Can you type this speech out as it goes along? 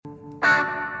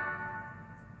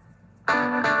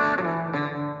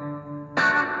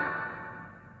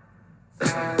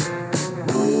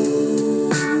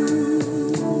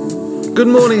Good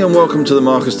morning and welcome to the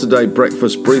Marcus Today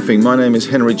Breakfast Briefing. My name is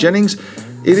Henry Jennings.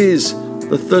 It is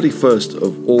the 31st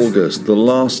of August, the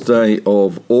last day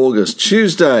of August,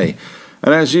 Tuesday.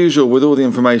 And as usual, with all the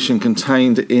information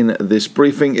contained in this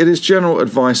briefing, it is general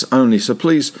advice only. So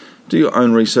please do your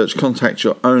own research, contact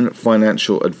your own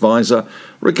financial advisor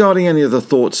regarding any of the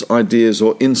thoughts, ideas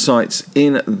or insights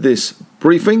in this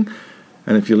briefing.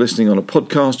 And if you're listening on a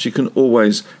podcast, you can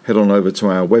always head on over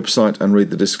to our website and read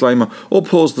the disclaimer, or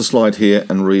pause the slide here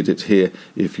and read it here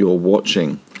if you're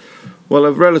watching. Well,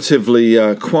 a relatively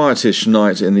quietish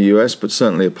night in the US, but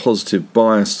certainly a positive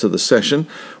bias to the session.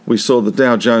 We saw the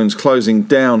Dow Jones closing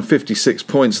down 56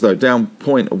 points, though, down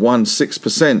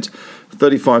 0.16%,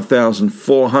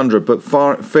 35,400, but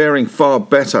faring far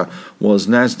better was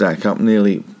NASDAQ, up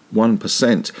nearly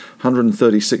 1%,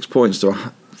 136 points to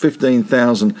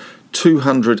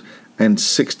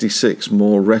 15,266,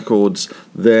 more records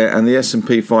there, and the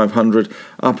S&P 500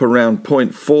 up around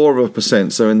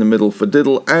 0.4%, so in the middle for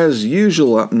diddle, as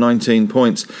usual, up 19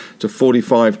 points to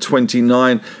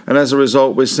 45.29, and as a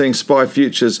result we're seeing SPY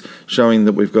futures showing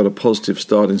that we've got a positive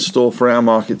start in store for our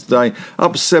market today,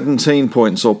 up 17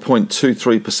 points or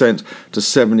 0.23% to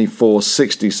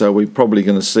 74.60, so we're probably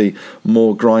going to see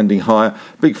more grinding higher.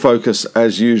 Big focus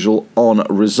as usual on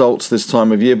results this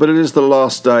time of year, but it is the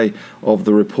last day of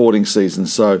the reporting season,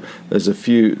 so there's a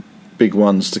few big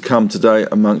ones to come today,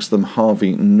 amongst them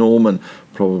Harvey Norman,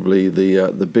 probably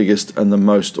the biggest and the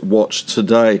most watched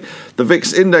today. The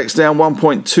VIX index down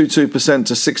 1.22% to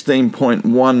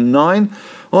 16.19.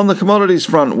 On the commodities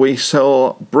front, we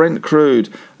saw Brent crude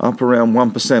up around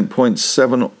 1%,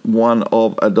 0.71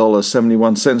 of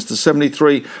 $1.71 to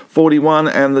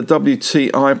 73.41, and the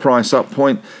WTI price up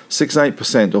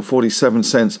 0.68% or 47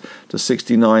 cents to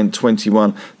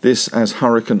 69.21. This as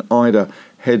Hurricane Ida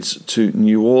heads to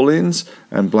New Orleans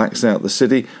and blacks out the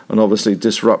city, and obviously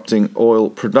disrupting oil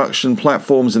production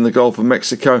platforms in the Gulf of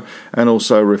Mexico, and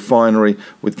also refinery,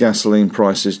 with gasoline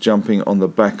prices jumping on the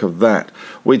back of that.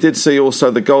 We did see also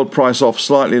the gold price off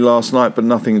slightly last night, but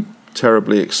nothing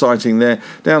terribly exciting there,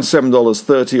 down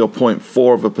 $7.30 or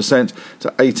 0.4% to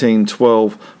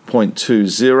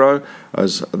 1812.20,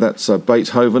 as that's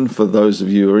Beethoven for those of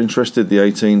you who are interested, the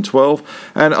 1812.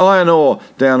 And iron ore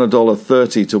down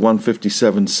 $1.30 to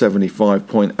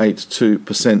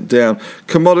 157.75, down.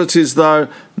 Commodities though,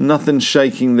 nothing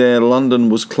shaking there. London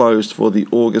was closed for the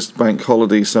August bank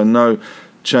holiday, so no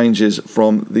changes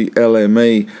from the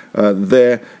LME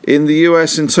there. In the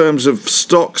US, in terms of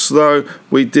stocks though,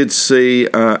 we did see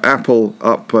Apple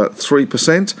up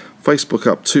 3%, Facebook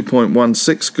up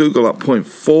 2.16, Google up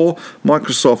 0.4,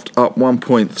 Microsoft up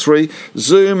 1.3,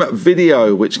 Zoom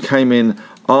Video, which came in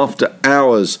after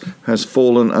hours, has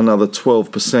fallen another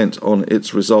 12% on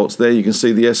its results. There you can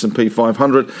see the S&P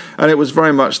 500, and it was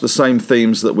very much the same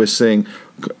themes that we're seeing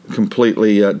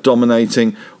completely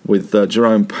dominating, with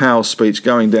Jerome Powell's speech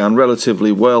going down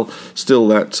relatively well, still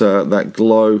that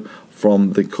glow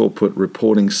from the corporate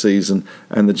reporting season,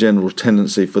 and the general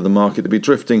tendency for the market to be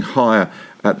drifting higher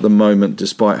at the moment,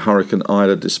 despite Hurricane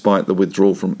Ida, despite the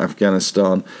withdrawal from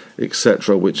Afghanistan,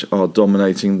 etc., which are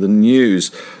dominating the news.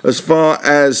 As far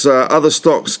as other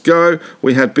stocks go,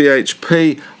 we had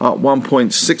BHP up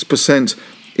 1.6%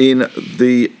 in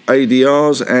the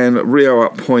ADRs, and Rio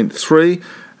up 0.3%.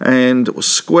 And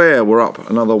Square were up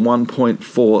another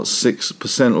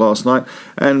 1.46% last night.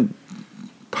 And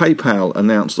PayPal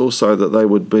announced also that they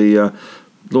would be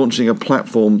launching a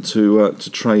platform to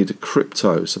trade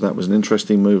crypto. So that was an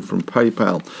interesting move from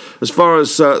PayPal. As far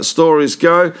as stories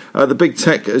go, the big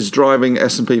tech is driving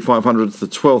S&P 500 to the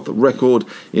 12th record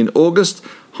in August.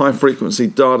 High-frequency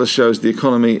data shows the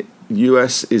economy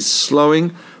US is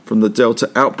slowing from the Delta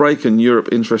outbreak, and Europe,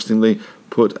 interestingly,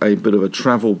 put a bit of a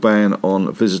travel ban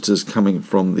on visitors coming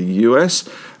from the US.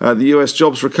 The US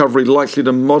jobs recovery likely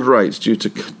to moderate due to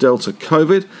Delta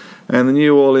COVID, and the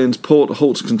New Orleans port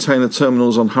halts container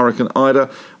terminals on Hurricane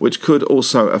Ida, which could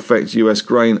also affect US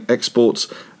grain exports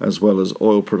as well as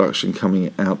oil production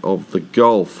coming out of the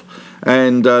Gulf.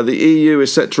 And the EU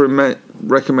is set to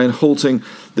recommend halting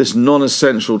this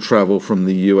non-essential travel from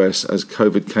the US as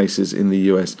COVID cases in the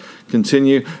US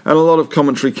continue. And a lot of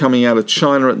commentary coming out of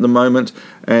China at the moment,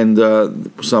 and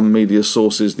some media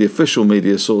sources, the official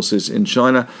media sources in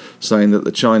China, saying that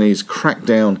the Chinese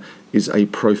crackdown is a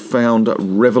profound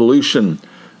revolution,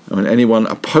 and anyone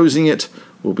opposing it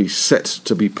will be set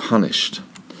to be punished.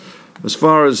 As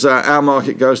far as our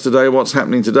market goes today, what's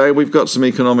happening today? We've got some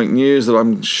economic news that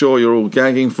I'm sure you're all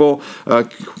gagging for.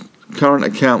 current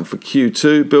account for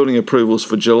Q2, building approvals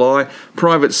for July,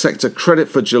 private sector credit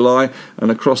for July, and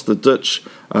across the Dutch,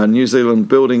 New Zealand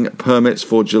building permits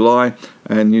for July,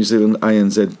 and New Zealand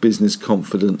ANZ business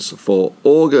confidence for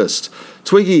August.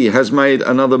 Twiggy has made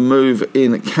another move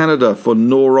in Canada for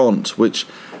Noront, which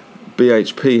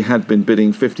BHP had been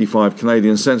bidding 55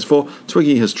 Canadian cents for.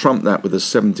 Twiggy has trumped that with a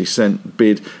 70-cent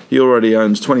bid. He already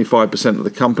owns 25% of the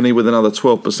company with another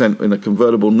 12% in a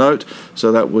convertible note,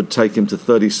 so that would take him to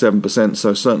 37%,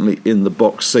 so certainly in the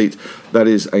box seat. That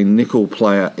is a nickel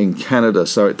player in Canada,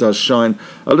 so it does shine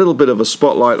a little bit of a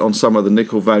spotlight on some of the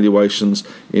nickel valuations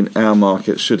in our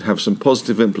market. Should have some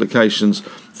positive implications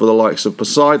for the likes of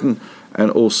Poseidon and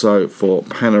also for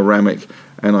Panoramic,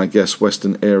 and I guess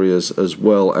Western Areas as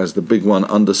well as the big one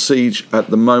under siege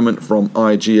at the moment from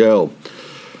IGO.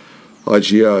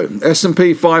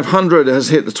 S&P 500 has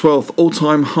hit the 12th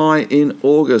all-time high in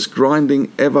August,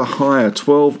 grinding ever higher.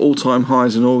 12 all-time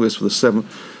highs in August for the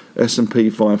S&P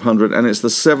 500, and it's the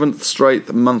 7th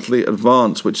straight monthly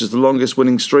advance, which is the longest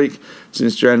winning streak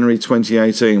since January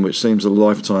 2018, which seems a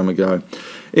lifetime ago.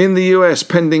 In the US,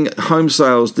 pending home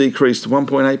sales decreased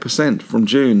 1.8% from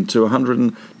June to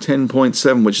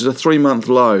 110.7, which is a 3-month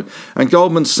low. And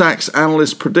Goldman Sachs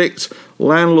analysts predict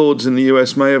landlords in the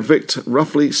US may evict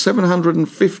roughly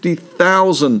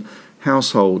 750,000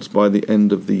 households by the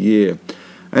end of the year.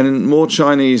 And in more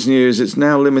Chinese news, it's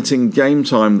now limiting game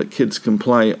time that kids can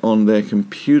play on their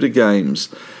computer games.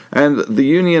 And the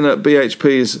union at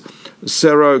BHP's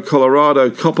Cerro Colorado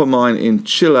copper mine in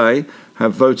Chile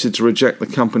have voted to reject the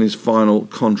company's final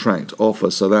contract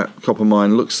offer. So that copper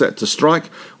mine looks set to strike,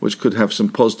 which could have some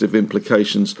positive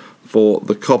implications for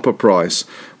the copper price.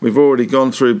 We've already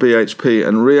gone through BHP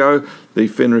and Rio. The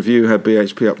Fin Review had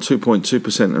BHP up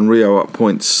 2.2% and Rio up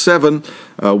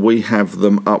 0.7%. We have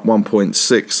them up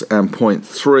 1.6 and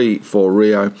 0.3 for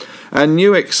Rio. And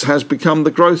Nuix has become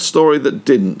the growth story that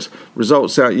didn't.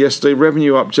 Results out yesterday,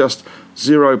 revenue up just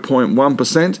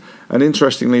 0.1%, and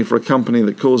interestingly, for a company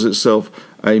that calls itself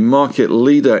a market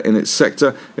leader in its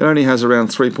sector, it only has around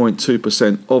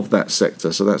 3.2% of that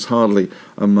sector, so that's hardly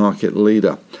a market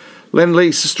leader.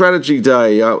 Lendlease Strategy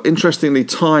Day, interestingly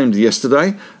timed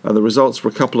yesterday. The results were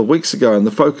a couple of weeks ago, and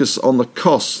the focus on the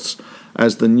costs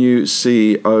as the new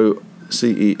CEO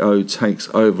takes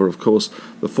over. Of course,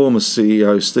 the former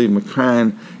CEO, Steve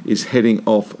McCann, is heading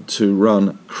off to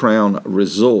run Crown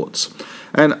Resorts.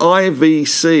 And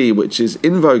IVC, which is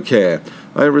InvoCare,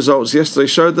 their results yesterday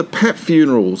showed that pet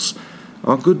funerals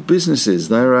are good businesses.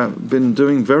 They've been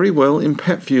doing very well in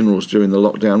pet funerals during the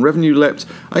lockdown. Revenue leapt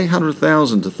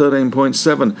 800,000 to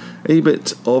 13.7,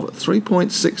 EBIT of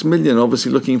 3.6 million,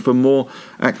 obviously looking for more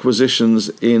acquisitions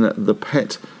in the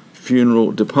pet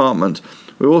funeral department.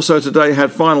 We also today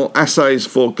had final assays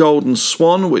for Golden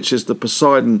Swan, which is the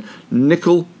Poseidon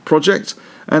nickel project,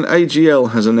 and AGL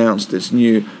has announced its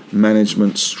new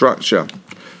management structure.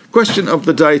 Question of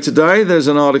the day today. There's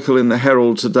an article in the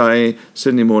Herald today,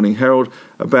 Sydney Morning Herald,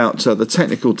 about the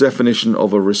technical definition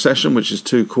of a recession, which is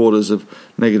 2 quarters of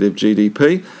negative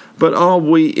GDP. But are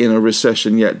we in a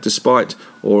recession yet, despite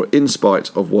or in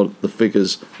spite of what the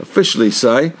figures officially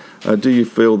say? Do you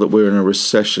feel that we're in a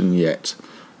recession yet?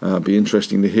 Be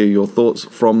interesting to hear your thoughts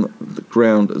from the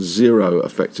ground zero,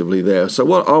 effectively there. So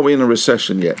what, are we in a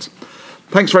recession yet?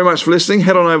 Thanks very much for listening.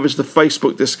 Head on over to the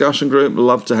Facebook discussion group.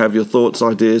 Love to have your thoughts,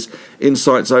 ideas,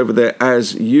 insights over there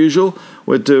as usual.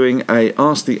 We're doing a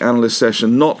Ask the Analyst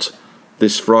session, not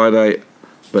this Friday,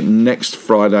 but next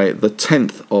Friday, the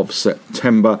 10th of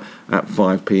September at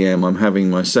 5 p.m. I'm having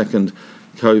my second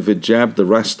COVID jab, the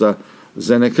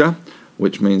AstraZeneca,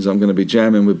 which means I'm going to be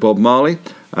jamming with Bob Marley.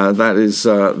 That is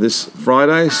this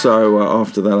Friday, so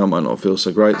after that I might not feel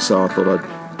so great, so I thought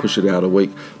I'd push it out a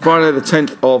week. Friday the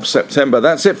 10th of September.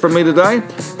 That's it from me today.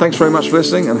 Thanks very much for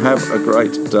listening and have a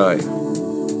great day.